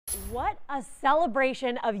What a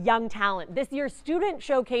celebration of young talent. This year's Student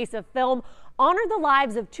Showcase of Film honored the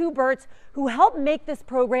lives of two Berts who helped make this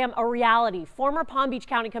program a reality. Former Palm Beach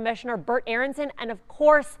County Commissioner Bert Aronson and, of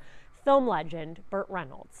course, film legend Burt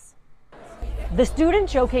Reynolds. The Student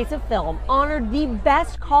Showcase of Film honored the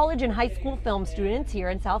best college and high school film students here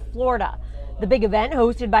in South Florida. The big event,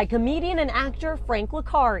 hosted by comedian and actor Frank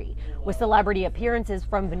Licari, with celebrity appearances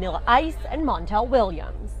from Vanilla Ice and Montel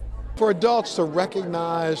Williams. For adults to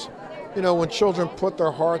recognize, when children put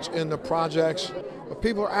their hearts in the projects, but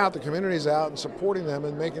people are out, the community's out, and supporting them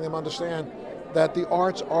and making them understand that the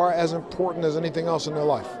arts are as important as anything else in their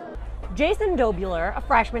life. Jason Dobuler, a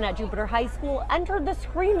freshman at Jupiter High School, entered the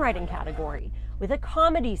screenwriting category with a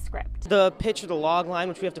comedy script. The pitch or the log line,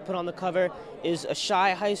 which we have to put on the cover, is a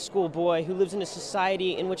shy high school boy who lives in a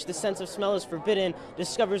society in which the sense of smell is forbidden,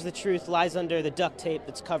 discovers the truth lies under the duct tape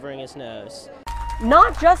that's covering his nose.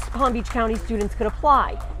 Not just Palm Beach County students could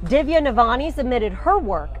apply. Divya Navani submitted her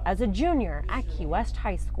work as a junior at Key West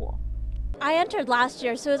High School. I entered last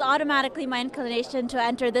year, so it was automatically my inclination to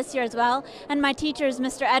enter this year as well. And my teachers,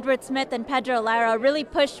 Mr. Edward Smith and Pedro Lara, really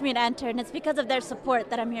pushed me to enter, and it's because of their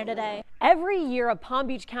support that I'm here today. Every year, a Palm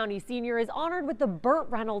Beach County senior is honored with the Burt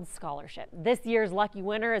Reynolds Scholarship. This year's lucky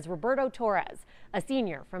winner is Roberto Torres, a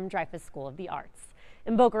senior from Dreyfus School of the Arts.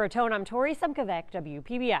 In Boca Raton, I'm Tori Semkovic,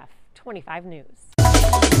 WPBF 25 News.